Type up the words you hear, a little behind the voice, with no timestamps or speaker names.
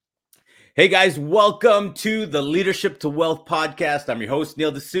Hey guys, welcome to the Leadership to Wealth podcast. I'm your host,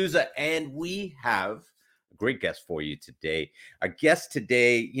 Neil D'Souza, and we have a great guest for you today. Our guest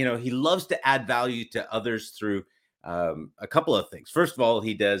today, he loves to add value to others through a couple of things. First of all,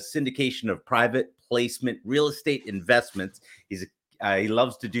 he does syndication of private placement real estate investments. He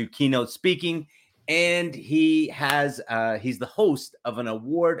loves to do keynote speaking, and he's the host of an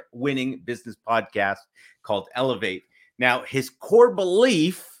award-winning business podcast called Elevate. Now, his core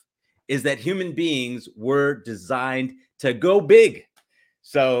belief is that human beings were designed to go big.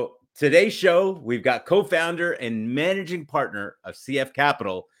 So today's show, we've got co-founder and managing partner of CF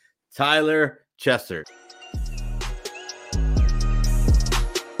Capital, Tyler Chesser.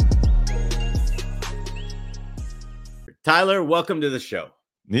 Tyler, welcome to the show.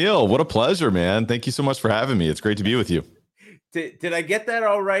 Neil, what a pleasure, man. Thank you so much for having me. It's great to be with you. Did I get that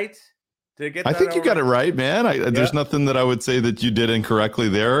all right? I think you got it right, man. There's nothing that I would say that you did incorrectly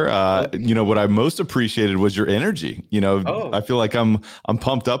there. What I most appreciated was your energy. I feel like I'm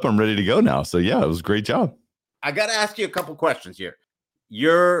pumped up. I'm ready to go now. So yeah, it was a great job. I got to ask you a couple questions here.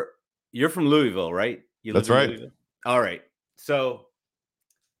 You're from Louisville, right? That's right. Louisville? All right. So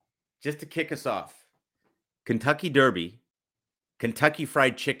just to kick us off, Kentucky Derby, Kentucky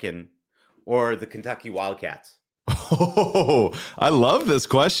Fried Chicken, or the Kentucky Wildcats? Oh, I love this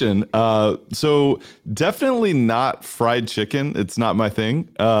question. So definitely not fried chicken. It's not my thing.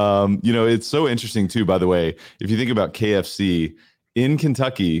 It's so interesting too, by the way, if you think about KFC in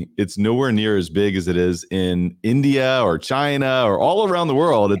Kentucky, it's nowhere near as big as it is in India or China or all around the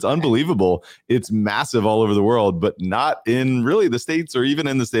world. It's unbelievable. It's massive all over the world, but not in really the States or even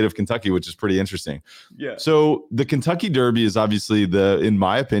in the state of Kentucky, which is pretty interesting. Yeah. So the Kentucky Derby is obviously in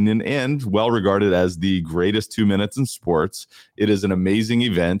my opinion, and well regarded as the greatest 2 minutes in sports. It is an amazing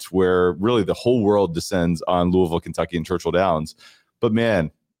event where really the whole world descends on Louisville, Kentucky and Churchill Downs. But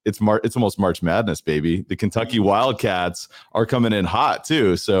man, it's almost March Madness, baby. The Kentucky Wildcats are coming in hot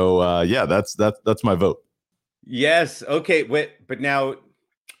too. So that's my vote. Yes. Okay. But now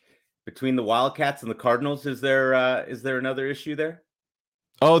between the Wildcats and the Cardinals, is there another issue there?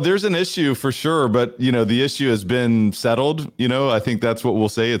 Oh, there's an issue for sure, but the issue has been settled. I think that's what we'll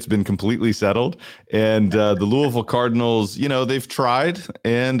say. It's been completely settled. And the Louisville Cardinals, they've tried,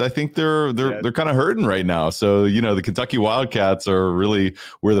 and I think they're kind of hurting right now. So the Kentucky Wildcats are really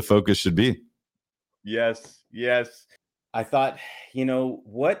where the focus should be. Yes. I thought,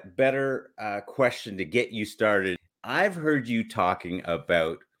 what better question to get you started? I've heard you talking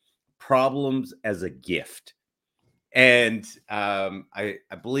about problems as a gift. And I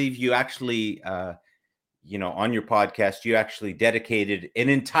believe you actually, on your podcast, you actually dedicated an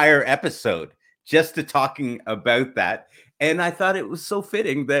entire episode just to talking about that. And I thought it was so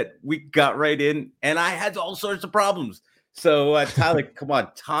fitting that we got right in, and I had all sorts of problems. So Tyler, come on,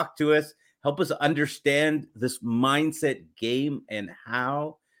 talk to us, help us understand this mindset game, and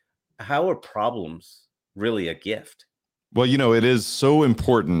how are problems really a gift? Well, it is so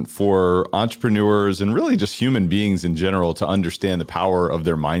important for entrepreneurs and really just human beings in general to understand the power of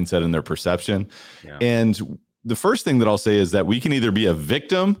their mindset and their perception. Yeah. And the first thing that I'll say is that we can either be a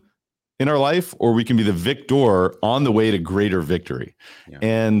victim in our life or we can be the victor on the way to greater victory. Yeah.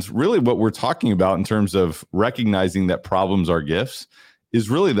 And really what we're talking about in terms of recognizing that problems are gifts is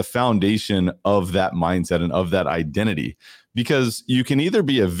really the foundation of that mindset and of that identity. Because you can either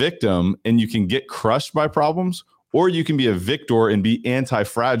be a victim and you can get crushed by problems, or you can be a victor and be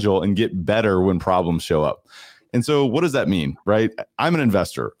anti-fragile and get better when problems show up. And so what does that mean, right? I'm an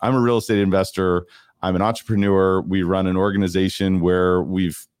investor. I'm a real estate investor. I'm an entrepreneur. We run an organization where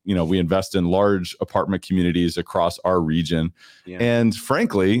we invest in large apartment communities across our region. Yeah. And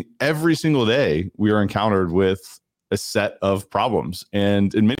frankly, every single day we are encountered with a set of problems,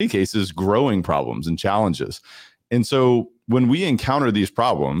 and in many cases, growing problems and challenges. And so when we encounter these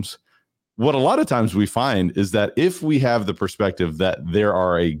problems, what a lot of times we find is that if we have the perspective that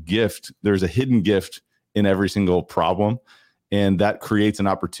there's a hidden gift in every single problem, and that creates an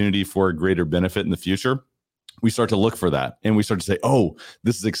opportunity for a greater benefit in the future, we start to look for that. And we start to say, oh,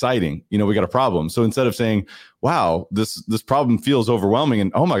 this is exciting. We got a problem. So instead of saying, wow, this problem feels overwhelming,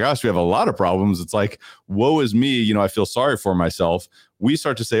 and oh my gosh, we have a lot of problems, it's like, woe is me, I feel sorry for myself. We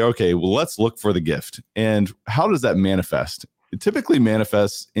start to say, okay, well, let's look for the gift. And how does that manifest? It typically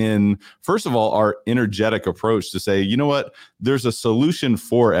manifests in, first of all, our energetic approach to say, you know what, there's a solution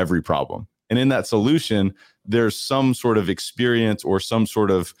for every problem. And in that solution, there's some sort of experience or some sort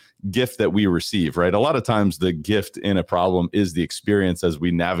of gift that we receive, right? A lot of times the gift in a problem is the experience as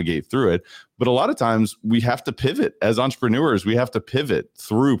we navigate through it. But a lot of times we have to pivot as entrepreneurs. We have to pivot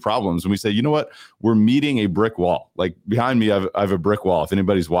through problems. And we say, you know what? We're meeting a brick wall. Like behind me, I have a brick wall. If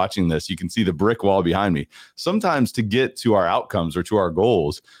anybody's watching this, you can see the brick wall behind me. Sometimes to get to our outcomes or to our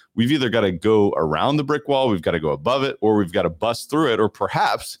goals, we've either got to go around the brick wall, we've got to go above it, or we've got to bust through it. Or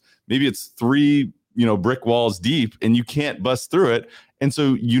perhaps maybe it's 3 brick walls deep and you can't bust through it. And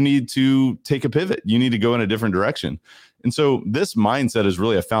so you need to take a pivot. You need to go in a different direction. And so this mindset is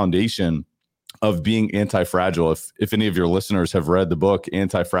really a foundation of being anti-fragile. If any of your listeners have read the book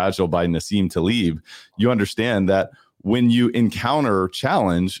Anti-Fragile by Nassim Taleb, you understand that when you encounter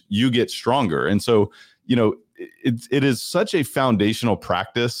challenge, you get stronger. And so, it is such a foundational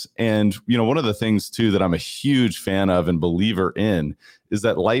practice. And, one of the things too that I'm a huge fan of and believer in is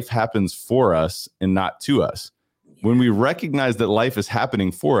that life happens for us and not to us. When we recognize that life is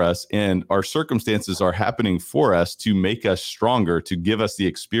happening for us and our circumstances are happening for us to make us stronger, to give us the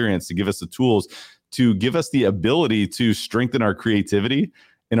experience, to give us the tools, to give us the ability to strengthen our creativity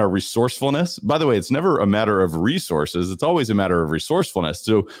and our resourcefulness. By the way, it's never a matter of resources. It's always a matter of resourcefulness.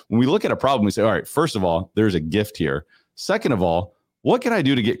 So when we look at a problem, we say, all right, first of all, there's a gift here. Second of all, what can I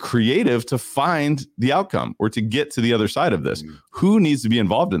do to get creative to find the outcome or to get to the other side of this? Who needs to be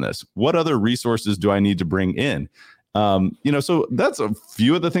involved in this? What other resources do I need to bring in? So that's a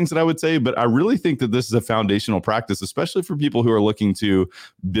few of the things that I would say, but I really think that this is a foundational practice, especially for people who are looking to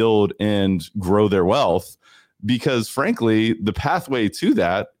build and grow their wealth, because frankly, the pathway to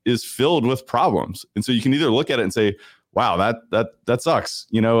that is filled with problems. And so you can either look at it and say, wow, that sucks.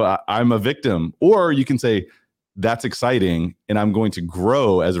 I'm a victim, or you can say, that's exciting. And I'm going to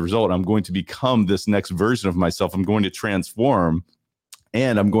grow as a result. I'm going to become this next version of myself. I'm going to transform,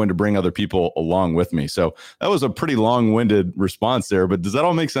 and I'm going to bring other people along with me. So that was a pretty long-winded response there, but does that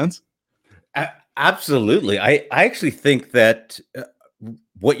all make sense? Absolutely. I actually think that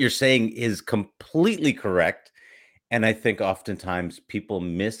what you're saying is completely correct. And I think oftentimes people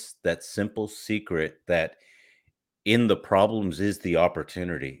miss that simple secret that in the problems is the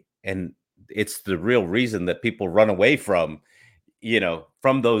opportunity. And it's the real reason that people run away from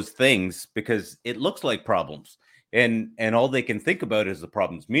those things, because it looks like problems. And all they can think about is the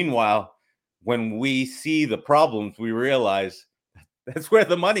problems. Meanwhile, when we see the problems, we realize that's where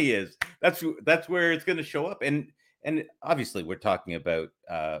the money is. That's where it's going to show up. And obviously, we're talking about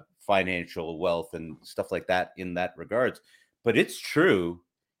financial wealth and stuff like that in that regards. But it's true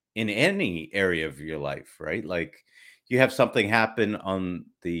in any area of your life, right? Like you have something happen on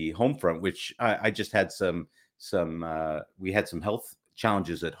the home front, which I just had we had some health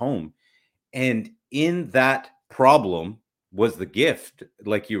challenges at home, and in that problem was the gift,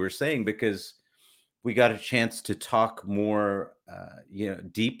 like you were saying, because we got a chance to talk more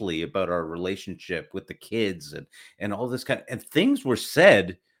deeply about our relationship with the kids and all this and things were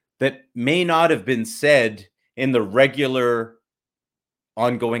said that may not have been said in the regular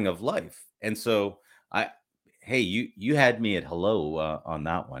ongoing of life. And so you had me at hello on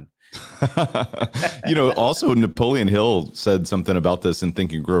that one. Also Napoleon Hill said something about this in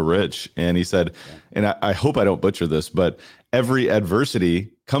Think and Grow Rich. And he said, and I hope I don't butcher this, but every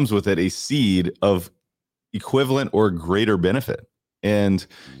adversity comes with it a seed of equivalent or greater benefit. And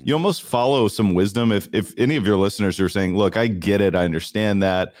you almost follow some wisdom. If any of your listeners are saying, look, I get it, I understand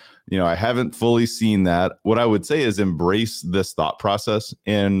that, I haven't fully seen that, what I would say is embrace this thought process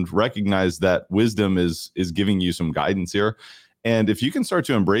and recognize that wisdom is giving you some guidance here. And if you can start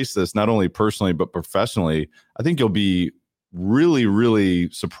to embrace this, not only personally, but professionally, I think you'll be really, really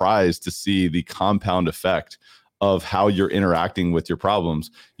surprised to see the compound effect of how you're interacting with your problems.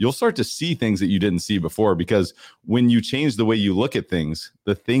 You'll start to see things that you didn't see before, because when you change the way you look at things,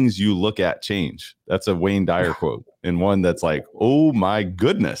 the things you look at change. That's a Wayne Dyer quote, and one that's like, oh my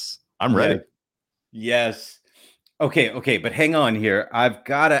goodness, I'm ready. Yes. Okay. But hang on here. I've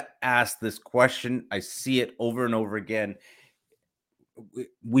got to ask this question. I see it over and over again.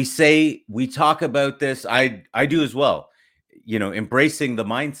 We talk about this. I do as well, embracing the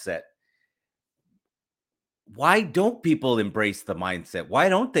mindset. Why don't people embrace the mindset? Why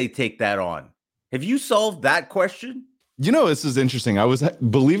don't they take that on? Have you solved that question? This is interesting.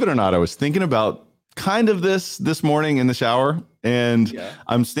 Believe it or not, I was thinking about kind of this morning in the shower, and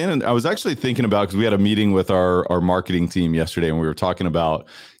I was actually thinking about, because we had a meeting with our marketing team yesterday, and we were talking about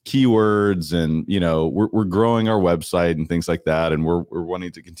keywords, and we're growing our website and things like that, and we're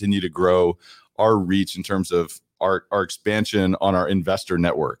wanting to continue to grow our reach in terms of our expansion on our investor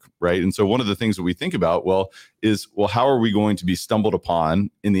network, right? And so one of the things that we think about, is how are we going to be stumbled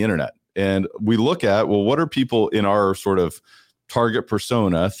upon in the internet? And we look at, well, what are people in our sort of target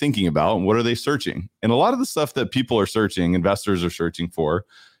persona thinking about, and what are they searching? And a lot of the stuff that people are searching, investors are searching for,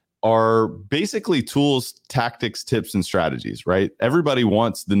 are basically tools, tactics, tips, and strategies, right? Everybody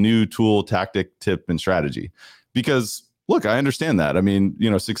wants the new tool, tactic, tip, and strategy because look, I understand that. I mean,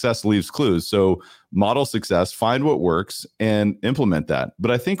 success leaves clues. So model success, find what works and implement that.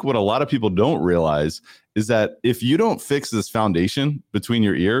 But I think what a lot of people don't realize is that if you don't fix this foundation between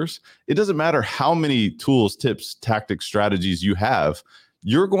your ears, it doesn't matter how many tools, tips, tactics, strategies you have,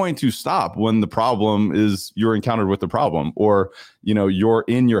 you're going to stop when the problem is you're encountered with the problem, or you're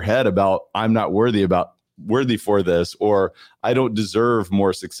in your head about I'm not worthy for this, or I don't deserve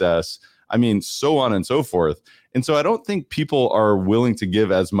more success. I mean, so on and so forth. And so I don't think people are willing to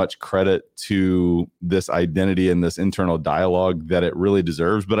give as much credit to this identity and this internal dialogue that it really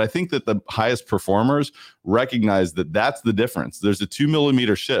deserves. But I think that the highest performers recognize that that's the difference. There's a 2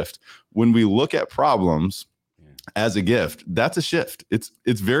 millimeter shift. When we look at problems as a gift, that's a shift. It's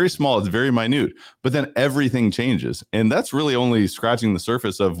very small, it's very minute, but then everything changes. And that's really only scratching the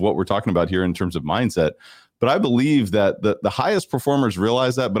surface of what we're talking about here in terms of mindset. But I believe that the highest performers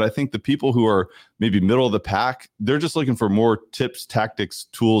realize that. But I think the people who are maybe middle of the pack, they're just looking for more tips, tactics,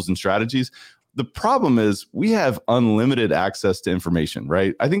 tools, and strategies. The problem is we have unlimited access to information,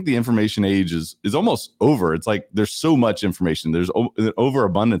 right? I think the information age is almost over. It's like there's so much information. There's an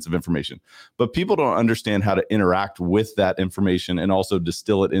overabundance of information. But people don't understand how to interact with that information and also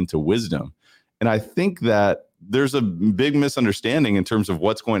distill it into wisdom. And I think that there's a big misunderstanding in terms of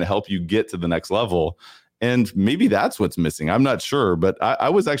what's going to help you get to the next level. And maybe that's what's missing. I'm not sure, but I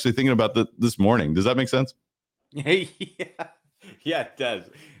was actually thinking about this morning. Does that make sense? Yeah, it does.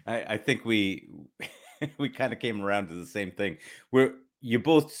 I think we we kind of came around to the same thing. Where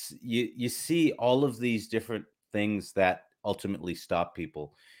you see all of these different things that ultimately stop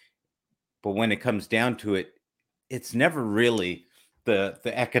people, but when it comes down to it, it's never really the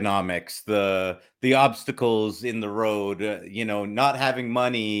economics, the obstacles in the road, not having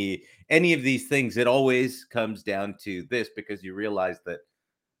money, any of these things. It always comes down to this, because you realize that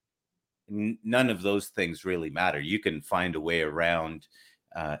none of those things really matter. You can find a way around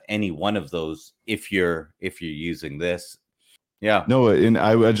any one of those if you're using this. Yeah. No, and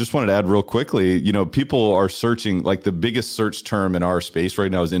I just wanted to add real quickly, people are searching, like the biggest search term in our space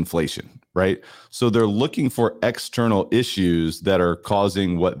right now is inflation, right? So they're looking for external issues that are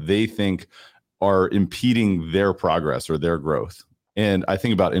causing what they think are impeding their progress or their growth. And I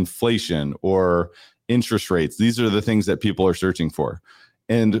think about inflation or interest rates. These are the things that people are searching for.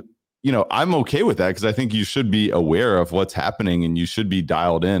 And I'm okay with that, because I think you should be aware of what's happening and you should be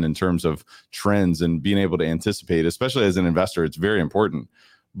dialed in terms of trends and being able to anticipate, especially as an investor. It's very important.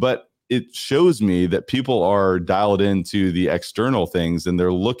 But it shows me that people are dialed into the external things and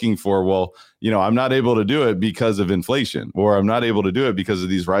they're looking for, well, I'm not able to do it because of inflation, or I'm not able to do it because of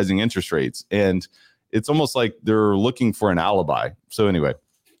these rising interest rates. And it's almost like they're looking for an alibi. So anyway.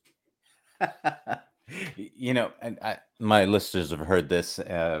 And my listeners have heard this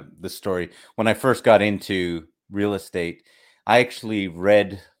story. When I first got into real estate, I actually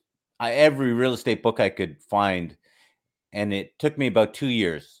read every real estate book I could find, and it took me about 2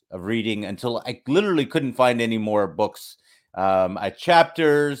 years of reading until I literally couldn't find any more books. At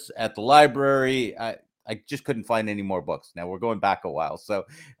Chapters, at the library, I just couldn't find any more books. Now we're going back a while, so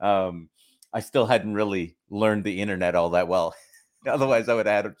I still hadn't really learned the internet all that well. Otherwise, I would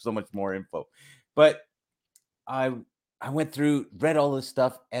have had so much more info. But I went through, read all this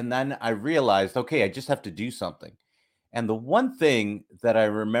stuff, and then I realized, okay, I just have to do something. And the one thing that I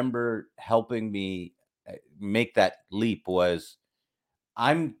remember helping me make that leap was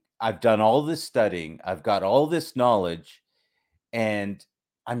I've done all this studying, I've got all this knowledge, and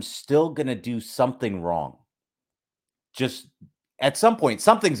I'm still going to do something wrong. Just at some point,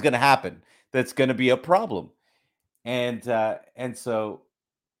 something's going to happen that's going to be a problem. And so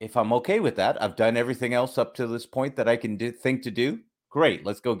if I'm okay with that, I've done everything else up to this point that I can think to do. Great,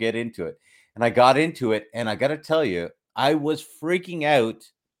 let's go get into it. And I got into it, and I got to tell you, I was freaking out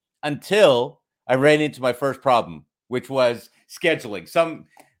until I ran into my first problem, which was scheduling.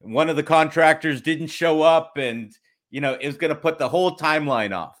 One of the contractors didn't show up, and it was going to put the whole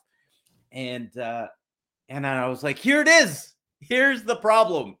timeline off. And I was like, here it is. Here's the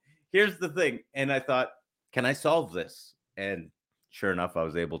problem. Here's the thing. And I thought, can I solve this? And sure enough, I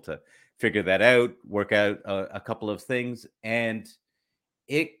was able to figure that out, work out a couple of things. And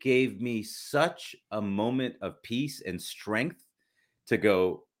it gave me such a moment of peace and strength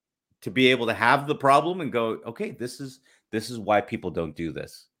to be able to have the problem and go, okay, this is why people don't do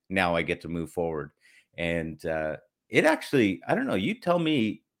this. Now I get to move forward. And it actually, I don't know, you tell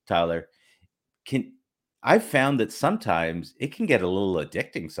Tyler, I've found that sometimes it can get a little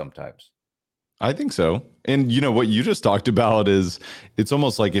addicting sometimes. I think so. And what you just talked about is it's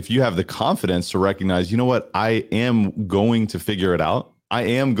almost like if you have the confidence to recognize, what, I am going to figure it out. I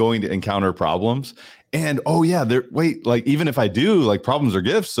am going to encounter problems. And oh yeah, like even if I do, like problems are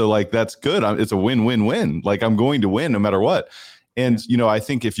gifts. So like that's good. It's a win-win-win. Like I'm going to win no matter what. And I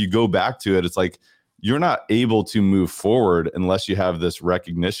think if you go back to it, it's like you're not able to move forward unless you have this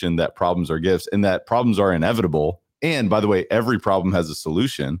recognition that problems are gifts and that problems are inevitable. And by the way, every problem has a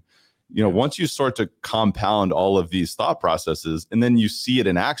solution. Once you start to compound all of these thought processes and then you see it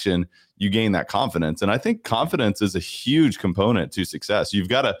in action, you gain that confidence. And I think confidence is a huge component to success. You've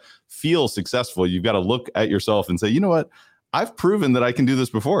got to feel successful. You've got to look at yourself and say, you know what? I've proven that I can do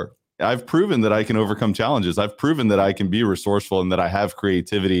this before. I've proven that I can overcome challenges. I've proven that I can be resourceful and that I have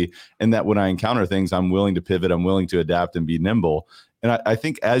creativity, and that when I encounter things, I'm willing to pivot. I'm willing to adapt and be nimble. And I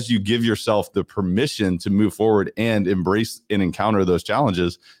think as you give yourself the permission to move forward and embrace and encounter those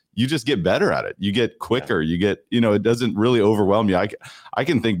challenges, you just get better at it. You get quicker. You get, it doesn't really overwhelm you. I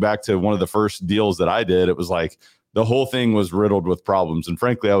can think back to one of the first deals that I did. It was like the whole thing was riddled with problems. And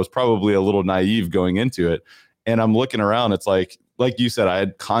frankly, I was probably a little naive going into it. And I'm looking around. It's like you said, I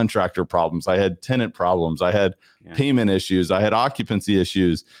had contractor problems. I had tenant problems. I had payment issues. I had occupancy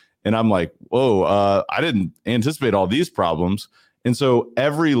issues. And I'm like, whoa, I didn't anticipate all these problems. And so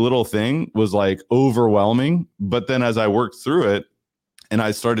every little thing was like overwhelming. But then as I worked through it, and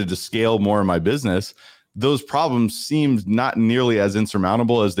I started to scale more in my business, those problems seemed not nearly as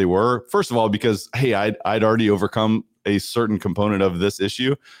insurmountable as they were. First of all, because, hey, I'd already overcome a certain component of this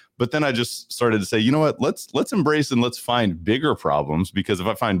issue. But then I just started to say, you know what, let's embrace and let's find bigger problems, because if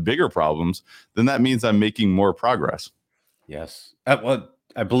I find bigger problems, then that means I'm making more progress. Yes. Well,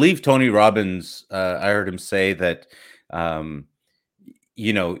 I believe Tony Robbins, I heard him say that,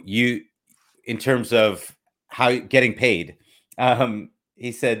 you, in terms of how getting paid,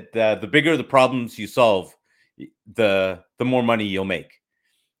 he said, the bigger the problems you solve, the more money you'll make.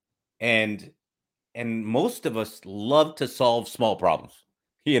 And most of us love to solve small problems,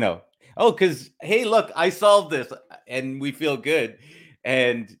 because, hey, look, I solved this, and we feel good.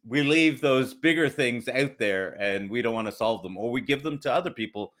 And we leave those bigger things out there and we don't want to solve them, or we give them to other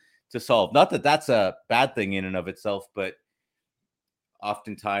people to solve. Not that that's a bad thing in and of itself, but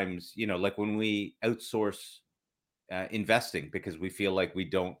oftentimes, like when we outsource investing because we feel like we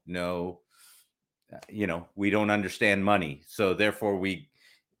don't know, we don't understand money. So therefore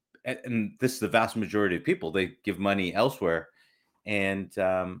and this is the vast majority of people, they give money elsewhere. And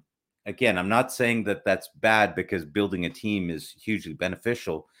again, I'm not saying that that's bad, because building a team is hugely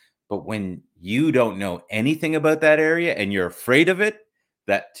beneficial. But when you don't know anything about that area and you're afraid of it,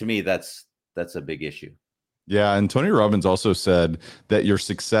 that to me, that's a big issue. Yeah, and Tony Robbins also said that your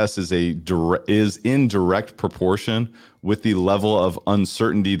success is in direct proportion with the level of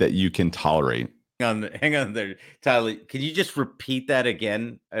uncertainty that you can tolerate. Hang on there, Tyler. Can you just repeat that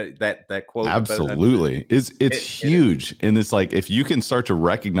again? That quote. Absolutely, it's huge, and it's like if you can start to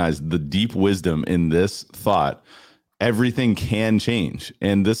recognize the deep wisdom in this thought, everything can change.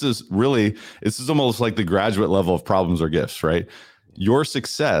 And this is almost like the graduate level of problems or gifts, right? Your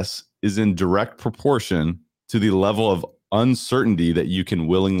success is in direct proportion to the level of uncertainty that you can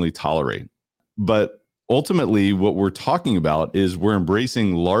willingly tolerate. But ultimately, what we're talking about is we're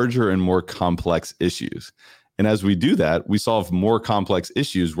embracing larger and more complex issues. And as we do that, we solve more complex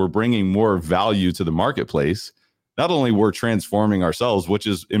issues. We're bringing more value to the marketplace. Not only we're transforming ourselves, which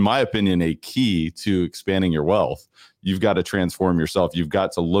is, in my opinion, a key to expanding your wealth. You've got to transform yourself. You've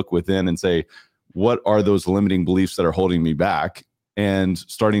got to look within and say, what are those limiting beliefs that are holding me back? And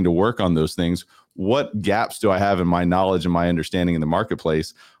starting to work on those things. What gaps do I have in my knowledge and my understanding in the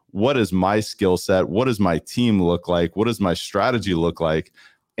marketplace? What is my skill set? What does my team look like? What does my strategy look like?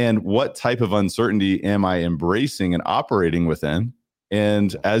 And what type of uncertainty am I embracing and operating within?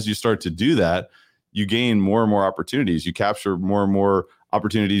 And as you start to do that, you gain more and more opportunities. You capture more and more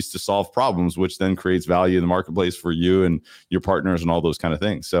opportunities to solve problems, which then creates value in the marketplace for you and your partners and all those kind of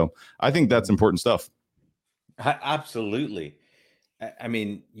things. So I think that's important stuff. Absolutely. I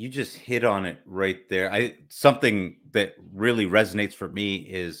mean, you just hit on it right there. Something that really resonates for me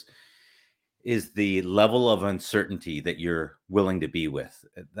is the level of uncertainty that you're willing to be with.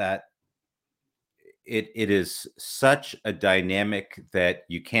 That it is such a dynamic that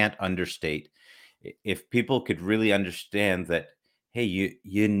you can't understate. If people could really understand that, hey,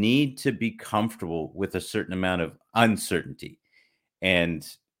 you need to be comfortable with a certain amount of uncertainty. And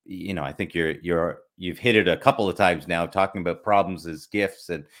I think you've hit it a couple of times now, talking about problems as gifts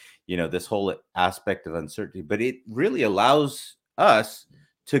and this whole aspect of uncertainty. But it really allows us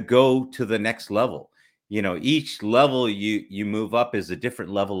to go to the next level. Each level you move up is a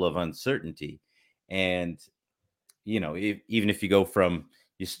different level of uncertainty. And even if you go from,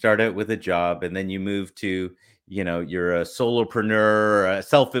 you start out with a job and then you move to, you're a solopreneur, a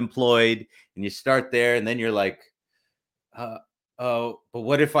self-employed, and you start there and then you're like, oh, but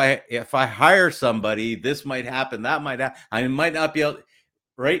what if I hire somebody, this might happen, that might happen, I might not be able,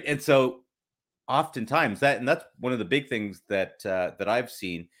 right? And so oftentimes that's one of the big things that I've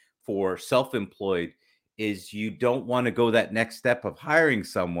seen for self-employed is you don't want to go that next step of hiring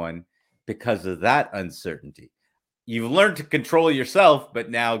someone because of that uncertainty. You've learned to control yourself, but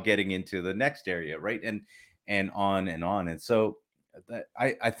now getting into the next area, right? And on and on. And so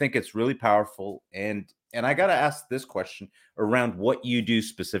I think it's really powerful. And I got to ask this question around what you do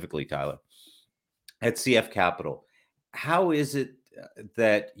specifically, Tyler, at CF Capital. How is it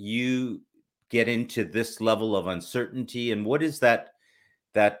that you get into this level of uncertainty, and what is that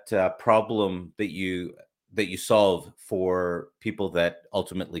problem that you solve for people that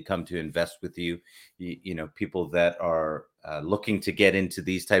ultimately come to invest with you? People that are looking to get into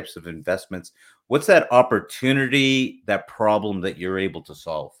these types of investments. What's that opportunity, that problem that you're able to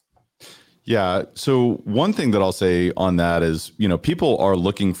solve? Yeah. So one thing that I'll say on that is, people are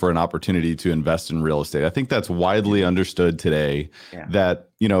looking for an opportunity to invest in real estate. I think that's widely understood today that,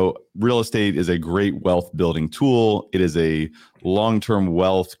 real estate is a great wealth building tool. It is a long-term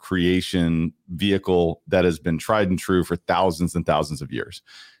wealth creation vehicle that has been tried and true for thousands and thousands of years.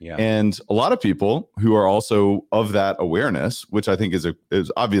 Yeah. And a lot of people who are also of that awareness, which I think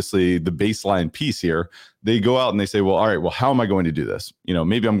is obviously the baseline piece here, they go out and they say, well, all right, well, how am I going to do this?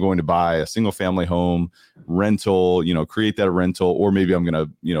 Maybe I'm going to buy a single family home rental, create that rental, or maybe I'm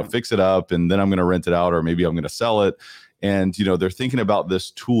going to, fix it up and then I'm going to rent it out, or maybe I'm going to sell it. And, they're thinking about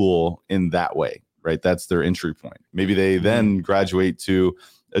this tool in that way, right? That's their entry point. Maybe they then graduate to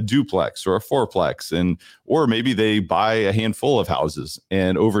a duplex or a fourplex, or maybe they buy a handful of houses,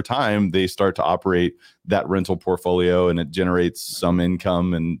 and over time they start to operate that rental portfolio, and it generates some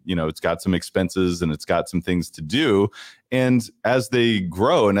income, and it's got some expenses and it's got some things to do. And as they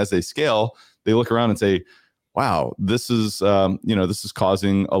grow and as they scale, they look around and say, wow, this is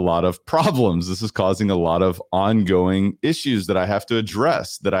causing a lot of problems. This is causing a lot of ongoing issues that I have to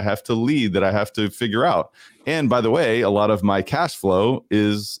address, that I have to lead, that I have to figure out. And by the way, a lot of my cash flow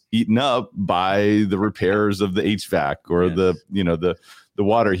is eaten up by the repairs of the HVAC or the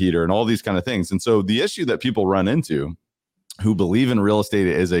water heater and all these kind of things. And so the issue that people run into who believe in real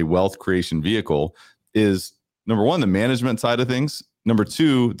estate as a wealth creation vehicle is, number one, the management side of things. Number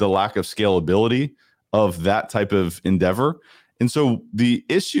two, the lack of scalability of that type of endeavor. And so the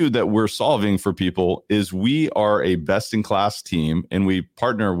issue that we're solving for people is we are a best-in-class team, and we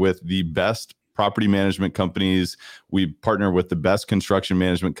partner with the best property management companies. We partner with the best construction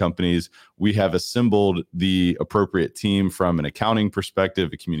management companies. We have assembled the appropriate team from an accounting perspective,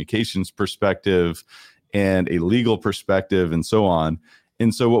 a communications perspective, and a legal perspective, and so on.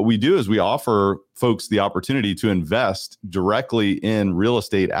 And so what we do is we offer folks the opportunity to invest directly in real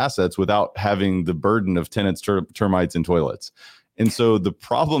estate assets without having the burden of tenants, termites, and toilets. And so the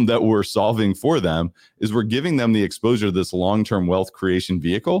problem that we're solving for them is we're giving them the exposure to this long-term wealth creation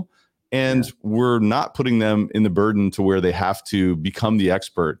vehicle. And we're not putting them in the burden to where they have to become the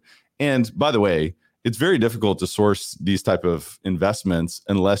expert. And by the way, it's very difficult to source these type of investments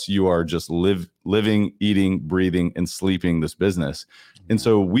unless you are just living, eating, breathing, and sleeping this business. And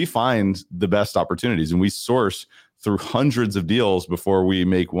so we find the best opportunities, and we source through hundreds of deals before we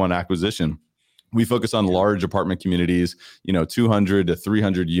make one acquisition. We focus on large apartment communities, 200 to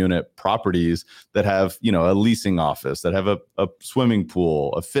 300 unit properties that have, a leasing office, that have a swimming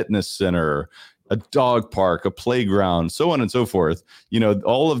pool, a fitness center, a dog park, a playground, so on and so forth.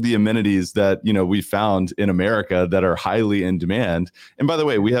 All of the amenities that, we found in America that are highly in demand. And by the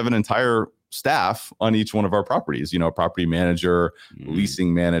way, we have an entire staff on each one of our properties, a property manager,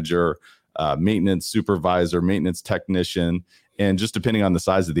 leasing manager, maintenance supervisor, maintenance technician, and just depending on the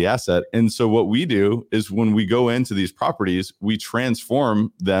size of the asset. And so what we do is when we go into these properties, we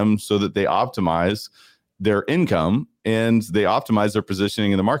transform them so that they optimize their income and they optimize their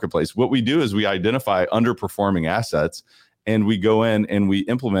positioning in the marketplace. What we do is we identify underperforming assets, and we go in and we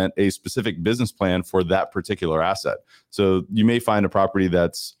implement a specific business plan for that particular asset. So you may find a property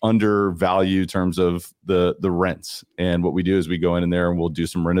that's undervalued in terms of the rents. And what we do is we go in there and we'll do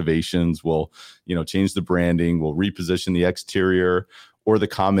some renovations. We'll, change the branding. We'll reposition the exterior or the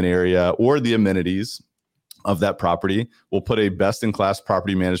common area or the amenities of that property. We'll put a best-in-class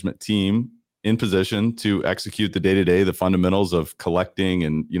property management team in position to execute the day-to-day, the fundamentals of collecting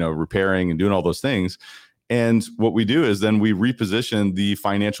and, repairing and doing all those things. And what we do is then we reposition the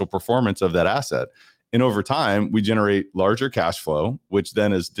financial performance of that asset. And over time, we generate larger cash flow, which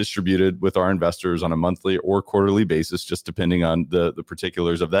then is distributed with our investors on a monthly or quarterly basis, just depending on the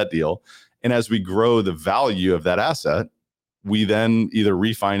particulars of that deal. And as we grow the value of that asset, we then either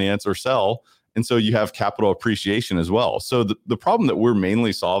refinance or sell. And so you have capital appreciation as well. So the problem that we're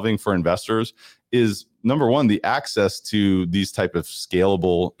mainly solving for investors is, number one, the access to these type of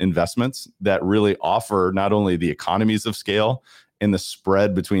scalable investments that really offer not only the economies of scale and the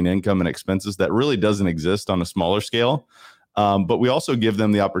spread between income and expenses that really doesn't exist on a smaller scale. But we also give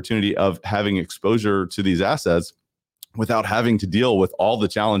them the opportunity of having exposure to these assets without having to deal with all the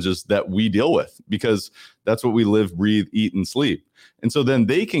challenges that we deal with, because that's what we live, breathe, eat, and sleep. And so then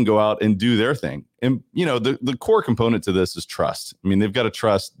they can go out and do their thing. And, you know, the core component to this is trust. I mean, they've got to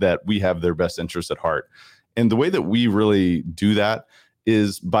trust that we have their best interests at heart. And the way that we really do that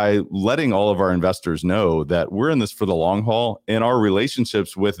is by letting all of our investors know that we're in this for the long haul, and our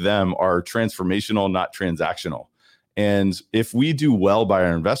relationships with them are transformational, not transactional. And if we do well by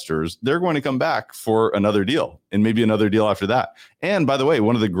our investors, they're going to come back for another deal and maybe another deal after that. And by the way,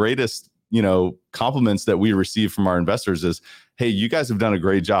 one of the greatest, you know, compliments that we receive from our investors is, hey, you guys have done a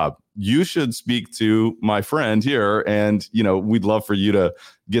great job. You should speak to my friend here, and, you know, we'd love for you to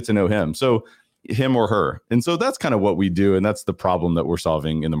get to know him. So him or her. And so that's kind of what we do. And that's the problem that we're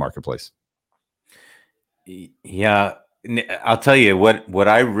solving in the marketplace. Yeah. I'll tell you what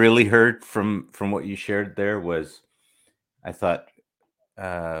I really heard from what you shared there was, I thought,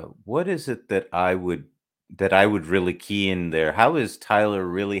 what is it that I would really key in there? How is Tyler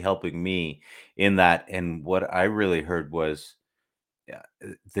really helping me in that? And what I really heard was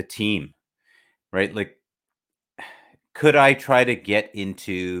the team, right? Like, could I try to get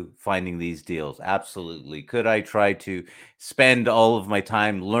into finding these deals? Absolutely. Could I try to spend all of my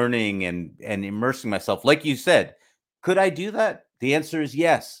time learning and immersing myself? Like you said, could I do that? The answer is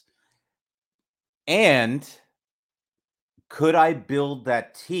yes. And could I build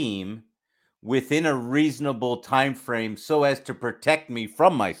that team within a reasonable time frame so as to protect me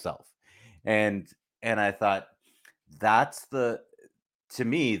from myself? And I thought, to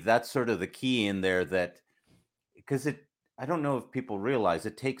me, that's sort of the key in there, that because I don't know if people realize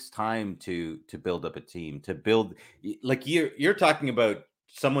it takes time to build up a team, to build, like you're talking about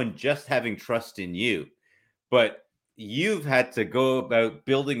someone just having trust in you, but you've had to go about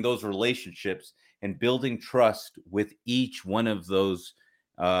building those relationships and building trust with each one of those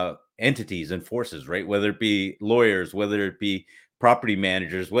entities and forces, right? Whether it be lawyers, whether it be property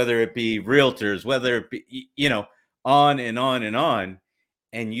managers, whether it be realtors, whether it be, you know, on and on and on.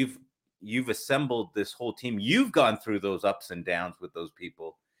 And you've assembled this whole team. You've gone through those ups and downs with those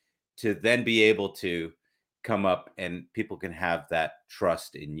people to then be able to come up, and people can have that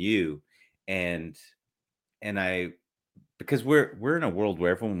trust in you. And because we're in a world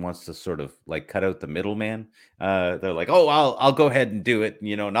where everyone wants to sort of like cut out the middleman. They're like, oh, I'll go ahead and do it,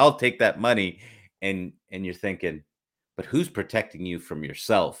 you know, and I'll take that money. And you're thinking, but who's protecting you from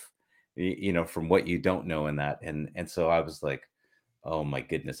yourself, you know, from what you don't know in that. And so I was like, oh my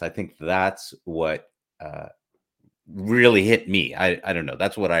goodness, I think that's what really hit me. I don't know.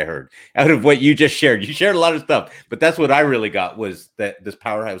 That's what I heard out of what you just shared. You shared a lot of stuff, but that's what I really got, was that this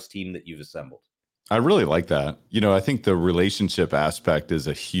powerhouse team that you've assembled. I really like that. You know, I think the relationship aspect is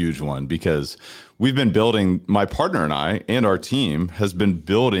a huge one, because we've been building, my partner and I and our team has been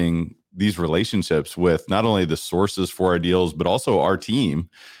building these relationships with not only the sources for our deals, but also our team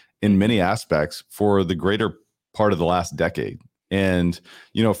in many aspects for the greater part of the last decade. And,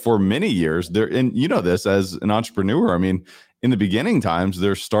 you know, for many years there, and you know this as an entrepreneur, I mean, in the beginning times,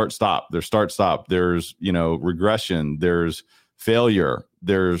 there's start, stop, there's, you know, regression, there's failure,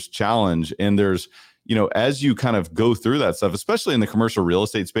 there's challenge, and there's, you know, as you kind of go through that stuff, especially in the commercial real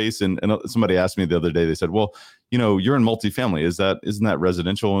estate space. And somebody asked me the other day, they said, well, you know, you're in multifamily. Isn't that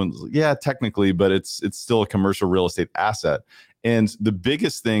residential? And yeah, technically, but it's still a commercial real estate asset. And the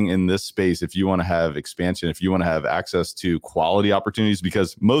biggest thing in this space, if you want to have expansion, if you want to have access to quality opportunities,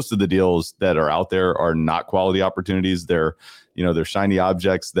 because most of the deals that are out there are not quality opportunities. They're, you know, they're shiny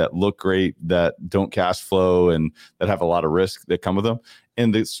objects that look great, that don't cash flow, and that have a lot of risk that come with them.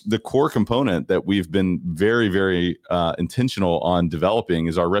 And the core component that we've been very, very intentional on developing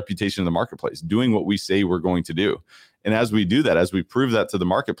is our reputation in the marketplace, doing what we say we're going to do. And as we do that, as we prove that to the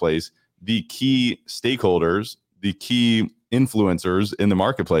marketplace, the key stakeholders, the key influencers in the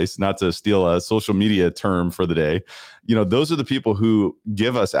marketplace, not to steal a social media term for the day, you know, those are the people who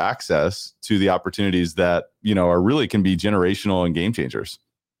give us access to the opportunities that, you know, are really can be generational and game changers.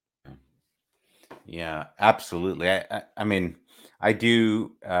 Yeah, absolutely. I mean, I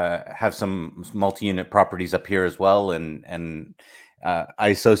do have some multi-unit properties up here as well, and I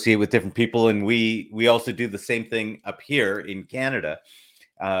associate with different people, and we also do the same thing up here in Canada.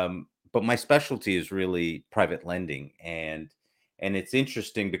 But my specialty is really private lending, and it's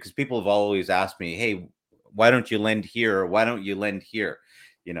interesting because people have always asked me, "Hey, why don't you lend here? Or why don't you lend here?"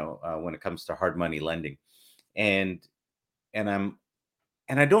 When it comes to hard money lending, and and I'm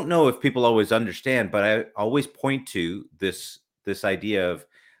and I don't know if people always understand, but I always point to this idea of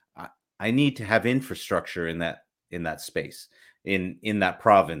I, I need to have infrastructure in that space, in that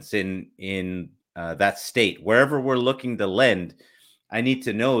province, in that state, wherever we're looking to lend. I need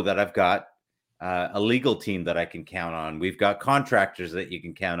to know that I've got a legal team that I can count on. We've got contractors that you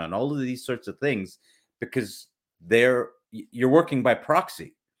can count on. All of these sorts of things, because you're working by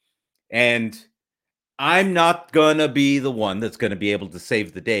proxy, and I'm not gonna be the one that's gonna be able to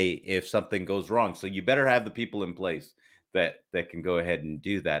save the day if something goes wrong. So you better have the people in place that can go ahead and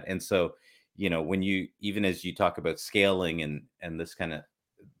do that. And so, when you even as you talk about scaling and this kind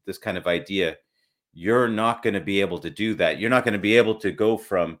of idea, you're not going to be able to do that. You're not going to be able to go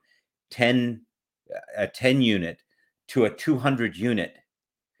from 10 a 10 unit to a 200 unit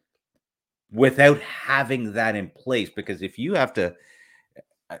without having that in place. Because if you have to,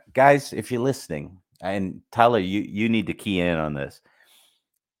 guys, if you're listening, and Tyler, you need to key in on this.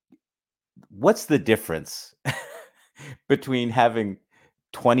 What's the difference between having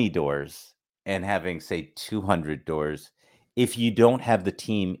 20 doors and having, say, 200 doors if you don't have the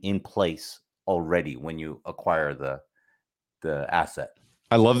team in place already when you acquire the asset?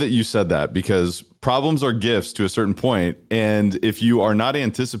 I love that you said that, because problems are gifts to a certain point. And if you are not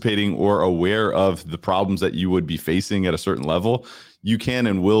anticipating or aware of the problems that you would be facing at a certain level, you can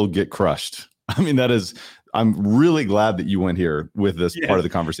and will get crushed. I mean, I'm really glad that you went here with this part of the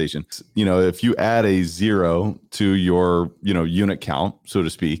conversation. If you add a 0 to your, unit count, so to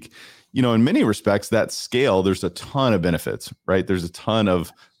speak, in many respects, that scale, there's a ton of benefits, right? There's a ton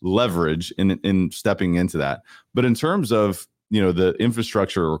of leverage in stepping into that. But in terms of, the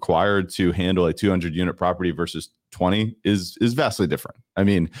infrastructure required to handle a 200 unit property versus 20 is vastly different. I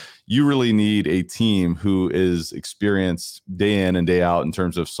mean, you really need a team who is experienced day in and day out in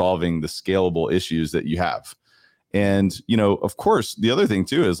terms of solving the scalable issues that you have. And, of course, the other thing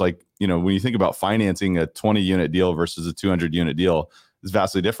too is, like, when you think about financing a 20 unit deal versus a 200 unit deal, is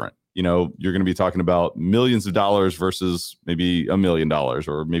vastly different. You're going to be talking about millions of dollars versus maybe $1 million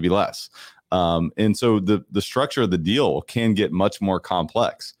or maybe less. And so the structure of the deal can get much more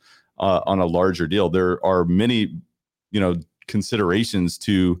complex on a larger deal. There are many, considerations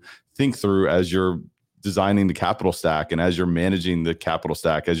to think through as you're designing the capital stack and as you're managing the capital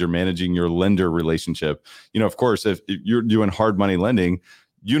stack, as you're managing your lender relationship. Of course, if you're doing hard money lending,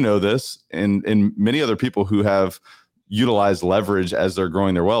 this, and many other people who have utilized leverage as they're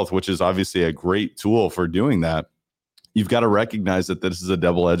growing their wealth, which is obviously a great tool for doing that. You've got to recognize that this is a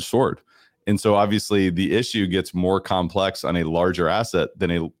double-edged sword. And so obviously the issue gets more complex on a larger asset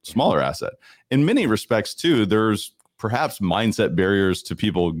than a smaller asset. In many respects too, there's perhaps mindset barriers to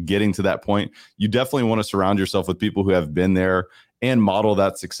people getting to that point. You definitely want to surround yourself with people who have been there and model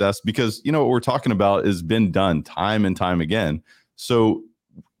that success, because what we're talking about has been done time and time again. So,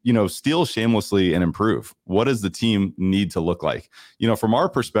 steal shamelessly and improve. What does the team need to look like? From our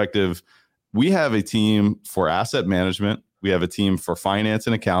perspective, we have a team for asset management. We have a team for finance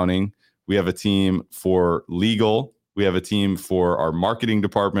and accounting. We have a team for legal. We have a team for our marketing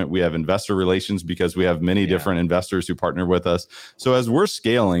department. We have investor relations, because we have many different investors who partner with us. So as we're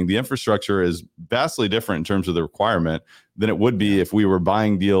scaling, the infrastructure is vastly different in terms of the requirement than it would be if we were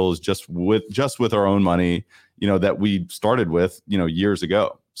buying deals just with our own money, that we started with, years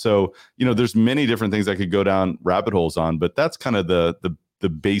ago. So, there's many different things I could go down rabbit holes on, but that's kind of the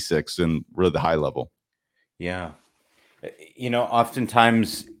basics and really the high level. Yeah.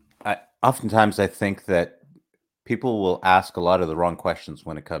 Oftentimes I think that people will ask a lot of the wrong questions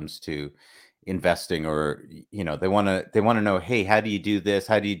when it comes to investing, or they want to know, hey, how do you do this?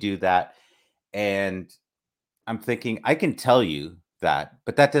 How do you do that? And I'm thinking, I can tell you that,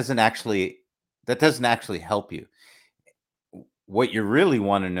 but that doesn't actually help you. What you really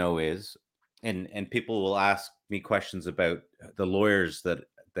want to know is, and people will ask me questions about the lawyers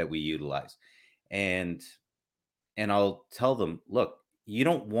that we utilize, and I'll tell them, look, you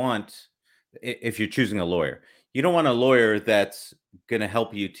don't want, if you're choosing a lawyer, you don't want a lawyer that's going to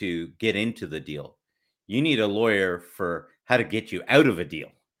help you to get into the deal. You need a lawyer for how to get you out of a deal,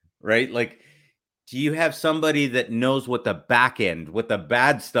 right? Like, do you have somebody that knows what the back end, what the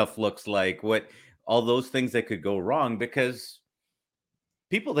bad stuff looks like, what all those things that could go wrong? Because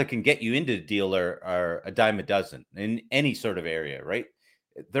people that can get you into the deal are a dime a dozen in any sort of area, right?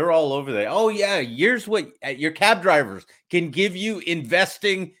 They're all over there. Oh yeah, here's what your cab drivers can give you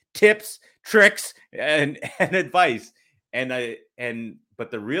investing tips, tricks, and advice. But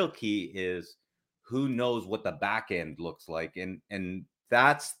the real key is who knows what the back end looks like, and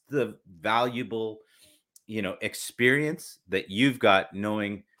that's the valuable, experience that you've got,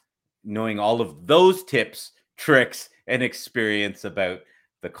 knowing all of those tips, tricks, and experience about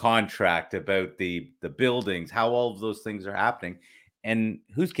the contract, about the buildings, how all of those things are happening. And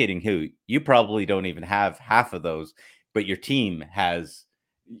who's kidding who? You probably don't even have half of those, but your team has,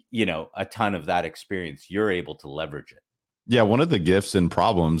 a ton of that experience. You're able to leverage it. Yeah, one of the gifts and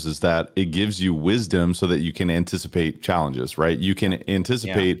problems is that it gives you wisdom so that you can anticipate challenges, right? You can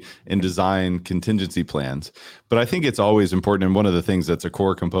anticipate and design contingency plans. But I think it's always important, and one of the things that's a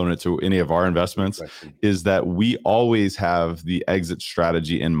core component to any of our investments is that we always have the exit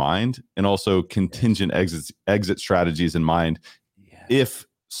strategy in mind, and also contingent exit strategies in mind if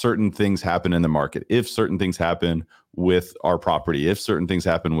certain things happen in the market, if certain things happen with our property, if certain things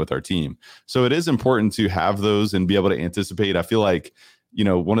happen with our team. So it is important to have those and be able to anticipate. I feel like,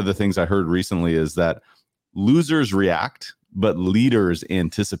 one of the things I heard recently is that losers react, but leaders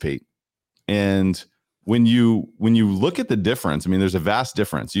anticipate. And when you look at the difference, I mean, there's a vast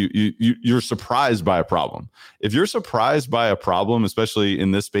difference. You're surprised by a problem. If you're surprised by a problem, especially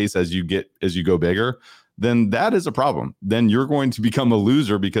in this space, as you go bigger, then that is a problem. Then you're going to become a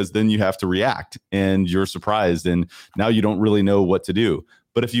loser, because then you have to react and you're surprised and now you don't really know what to do.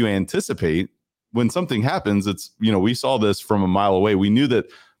 But if you anticipate, when something happens, it's, we saw this from a mile away. We knew that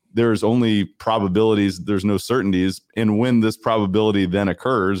there's only probabilities, there's no certainties. And when this probability then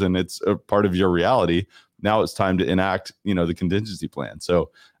occurs and it's a part of your reality, now it's time to enact, the contingency plan.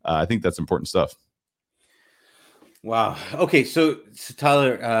 So I think that's important stuff. Wow. Okay. So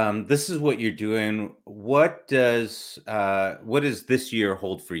Tyler, this is what you're doing. What does this year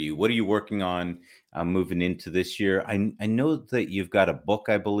hold for you? What are you working on moving into this year? I know that you've got a book,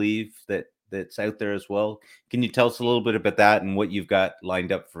 I believe, that's out there as well. Can you tell us a little bit about that and what you've got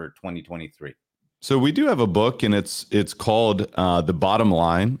lined up for 2023? So we do have a book, and it's called The Bottom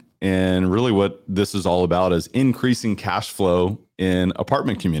Line. And really what this is all about is increasing cash flow in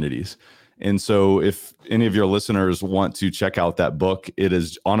apartment communities. And so if any of your listeners want to check out that book, it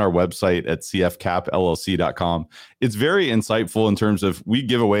is on our website at cfcapllc.com. It's very insightful in terms of, we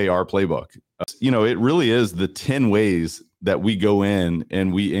give away our playbook. It really is the 10 ways that we go in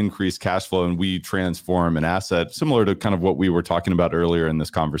and we increase cash flow and we transform an asset, similar to kind of what we were talking about earlier in this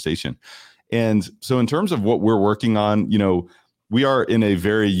conversation. And so in terms of what we're working on, we are in a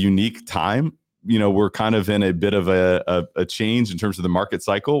very unique time. We're kind of in a bit of a change in terms of the market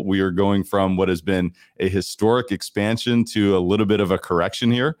cycle. We are going from what has been a historic expansion to a little bit of a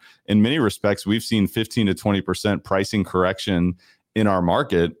correction here. In many respects, we've seen 15 to 20% pricing correction in our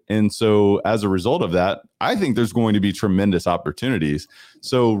market. And so as a result of that, I think there's going to be tremendous opportunities.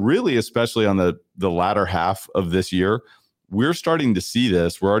 So really, especially on the latter half of this year, we're starting to see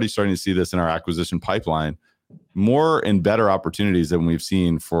this. We're already starting to see this in our acquisition pipeline, more and better opportunities than we've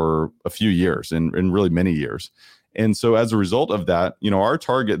seen for a few years and really many years. And so as a result of that, our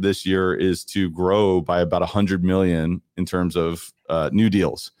target this year is to grow by about 100 million in terms of new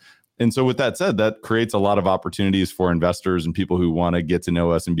deals. And so with that said, that creates a lot of opportunities for investors and people who want to get to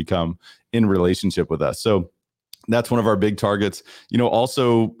know us and become in relationship with us. So that's one of our big targets.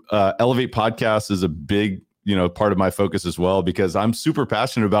 Also Elevate Podcasts is a big part of my focus as well, because I'm super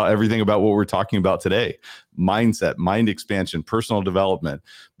passionate about everything about what we're talking about today: mindset, mind expansion, personal development,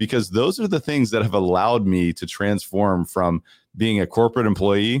 because those are the things that have allowed me to transform from being a corporate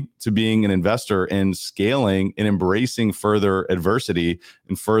employee to being an investor and scaling and embracing further adversity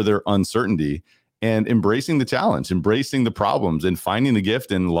and further uncertainty, and embracing the challenge, embracing the problems, and finding the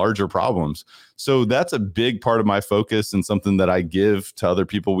gift in larger problems. So that's a big part of my focus and something that I give to other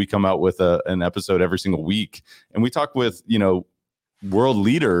people. We come out with an episode every single week, and we talk with, world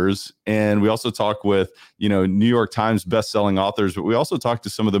leaders, and we also talk with, New York Times best-selling authors, but we also talk to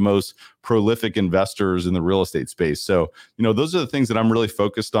some of the most prolific investors in the real estate space. So, those are the things that I'm really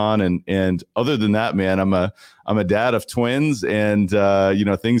focused on. And other than that, man, I'm a dad of twins, and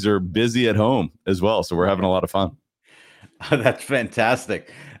things are busy at home as well. So we're having a lot of fun. That's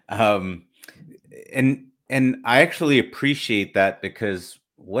fantastic. And I actually appreciate that, because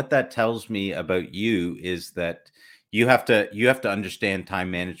what that tells me about you is that you have to understand time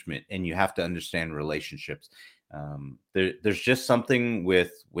management, and you have to understand relationships. There's just something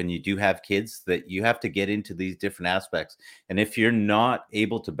with when you do have kids that you have to get into these different aspects. And if you're not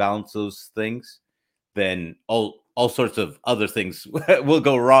able to balance those things, then all sorts of other things will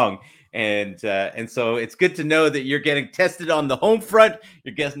go wrong. And so it's good to know that you're getting tested on the home front.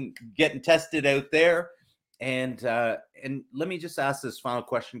 You're getting tested out there. And let me just ask this final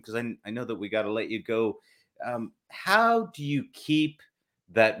question, because I know that we got to let you go. How do you keep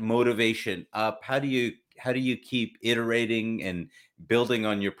that motivation up? How do you keep iterating and building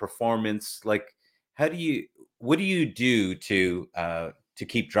on your performance? Like, what do you do to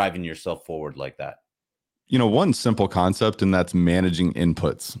keep driving yourself forward like that? One simple concept, and that's managing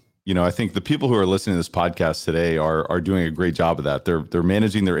inputs. I think the people who are listening to this podcast today are doing a great job of that. They're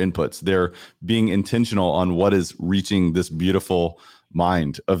managing their inputs. They're being intentional on what is reaching this beautiful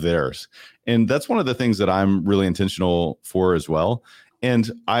mind of theirs. And that's one of the things that I'm really intentional for as well.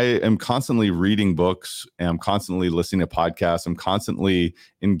 And I am constantly reading books, and I'm constantly listening to podcasts. I'm constantly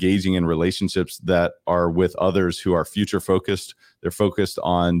engaging in relationships that are with others who are future focused. They're focused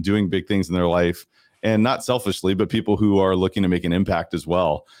on doing big things in their life, and not selfishly, but people who are looking to make an impact as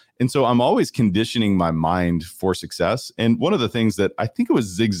well. And so I'm always conditioning my mind for success. And one of the things that I think it was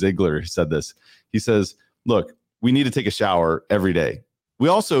Zig Ziglar who said this, he says, look, we need to take a shower every day. We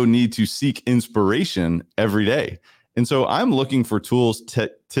also need to seek inspiration every day. And so I'm looking for tools,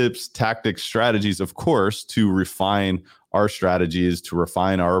 tips, tactics, strategies, of course, to refine our strategies, to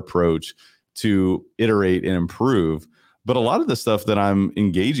refine our approach, to iterate and improve. But a lot of the stuff that I'm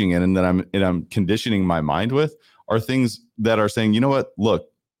engaging in and that I'm conditioning my mind with are things that are saying, you know what, look,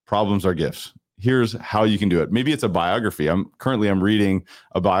 problems are gifts. Here's how you can do it. Maybe it's a biography. I'm reading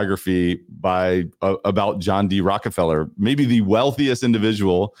a biography about John D. Rockefeller, maybe the wealthiest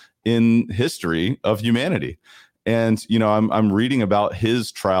individual in history of humanity. And, I'm reading about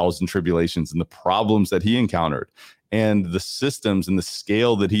his trials and tribulations and the problems that he encountered and the systems and the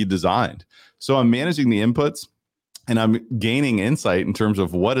scale that he designed. So I'm managing the inputs, and I'm gaining insight in terms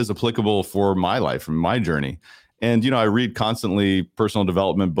of what is applicable for my life and my journey. And, I read constantly personal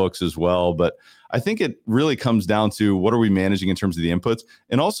development books as well. But I think it really comes down to what are we managing in terms of the inputs,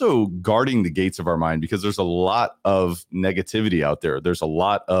 and also guarding the gates of our mind, because there's a lot of negativity out there. There's a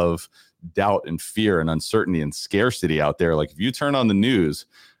lot of doubt and fear and uncertainty and scarcity out there. Like if you turn on the news,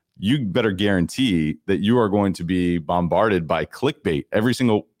 you better guarantee that you are going to be bombarded by clickbait every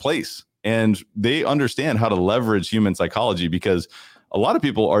single place. And they understand how to leverage human psychology, because a lot of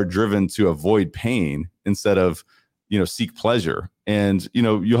people are driven to avoid pain instead of, seek pleasure. And,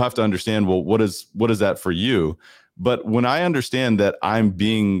 you'll have to understand, well, what is that for you? But when I understand that I'm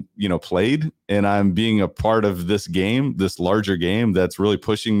being, played, and I'm being a part of this game, this larger game that's really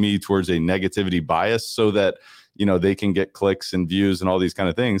pushing me towards a negativity bias so that, they can get clicks and views and all these kind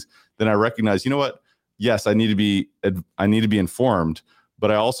of things, then I recognize, you know what? Yes, I need to be informed, but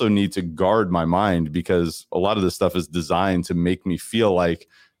I also need to guard my mind, because a lot of this stuff is designed to make me feel like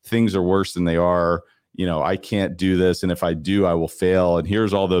things are worse than they are. I can't do this. And if I do, I will fail. And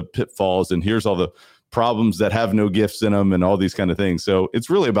here's all the pitfalls, and here's all the problems that have no gifts in them, and all these kind of things. So it's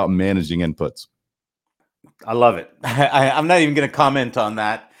really about managing inputs. I love it. I'm not even going to comment on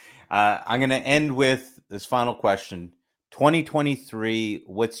that. I'm going to end with this final question. 2023,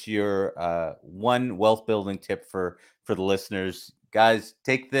 what's your one wealth building tip for the listeners? Guys,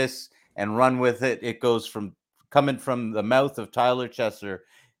 take this and run with it. It goes coming from the mouth of Tyler Chesser,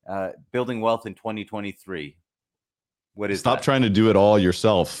 building wealth in 2023. What is Stop that? trying to do it all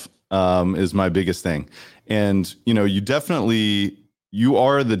yourself, is my biggest thing. And, you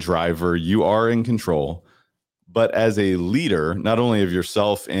are the driver, you are in control. But as a leader, not only of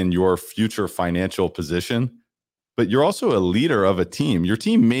yourself and your future financial position, but you're also a leader of a team. Your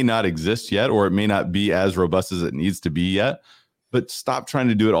team may not exist yet, or it may not be as robust as it needs to be yet. But stop trying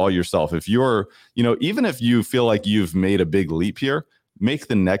to do it all yourself. If you're, even if you feel like you've made a big leap here, make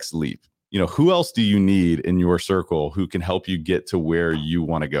the next leap. Who else do you need in your circle who can help you get to where you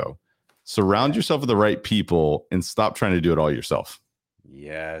want to go? Surround yourself with the right people and stop trying to do it all yourself.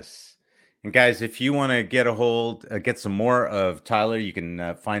 Yes. And guys, if you want to get some more of Tyler, you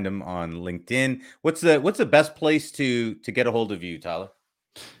can find him on LinkedIn. What's the best place to get a hold of you, Tyler?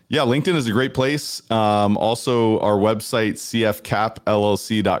 Yeah, LinkedIn is a great place. Also, our website,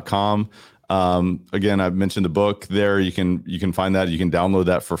 cfcapllc.com. Again, I've mentioned the book there. You can find that. You can download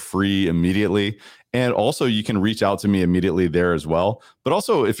that for free immediately. And also, you can reach out to me immediately there as well. But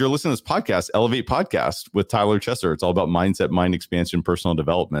also, if you're listening to this podcast, Elevate Podcast with Tyler Chesser. It's all about mindset, mind expansion, personal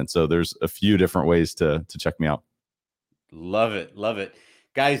development. So there's a few different ways to check me out. Love it. Love it.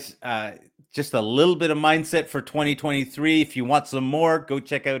 Guys, just a little bit of mindset for 2023. If you want some more, go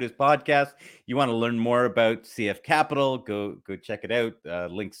check out his podcast. You want to learn more about CF Capital, go check it out.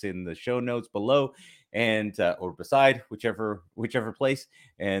 Links in the show notes below. and or beside whichever place.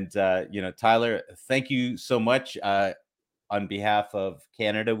 And Tyler, thank you so much. On behalf of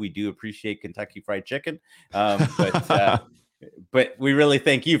Canada, we do appreciate Kentucky Fried Chicken, but we really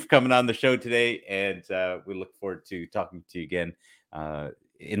thank you for coming on the show today, and we look forward to talking to you again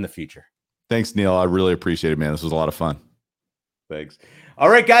in the future. Thanks, Neil. I really appreciate it, man. This was a lot of fun. Thanks. All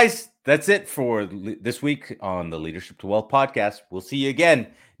right, guys, that's it for this week on the Leadership to Wealth podcast. We'll see you again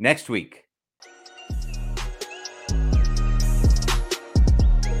next week.